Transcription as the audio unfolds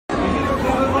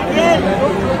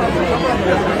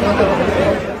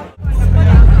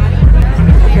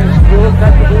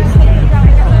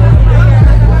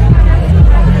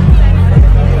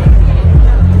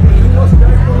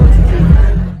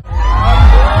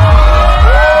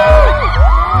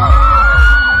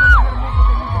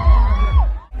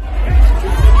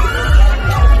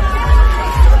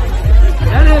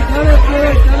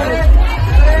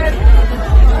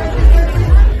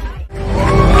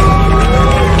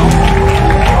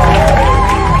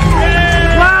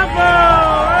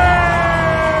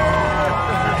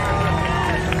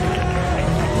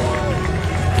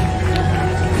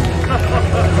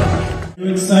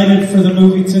Excited for the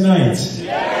movie tonight?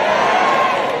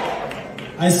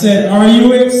 I said, are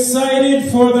you excited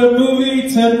for the movie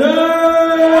tonight?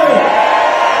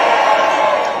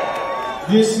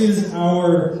 This is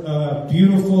our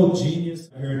beautiful genius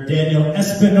here, Daniel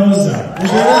Espinosa.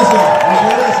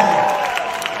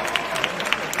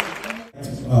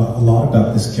 A lot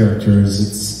about this character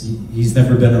is he's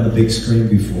never been on the big screen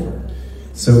before.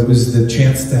 So it was the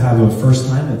chance to have a first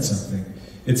time at something.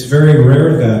 It's very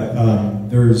rare that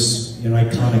there's an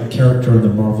iconic character in the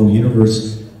Marvel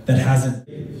Universe that hasn't.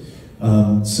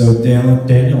 So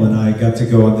Daniel and I got to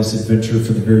go on this adventure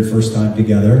for the very first time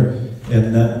together,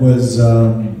 and that was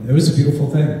it was a beautiful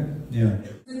thing. Yeah.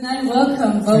 Good night,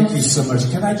 welcome. Thank you so much.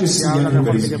 Can I just see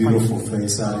everybody's beautiful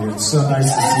face out here? It's so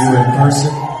nice to see you in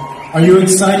person. Are you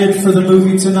excited for the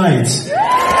movie tonight?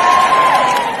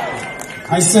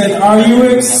 I said, are you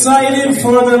excited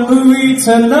for the movie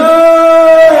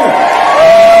tonight?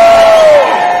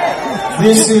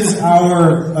 This is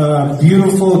our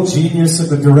beautiful genius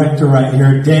of a director right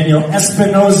here, Daniel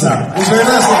Espinosa.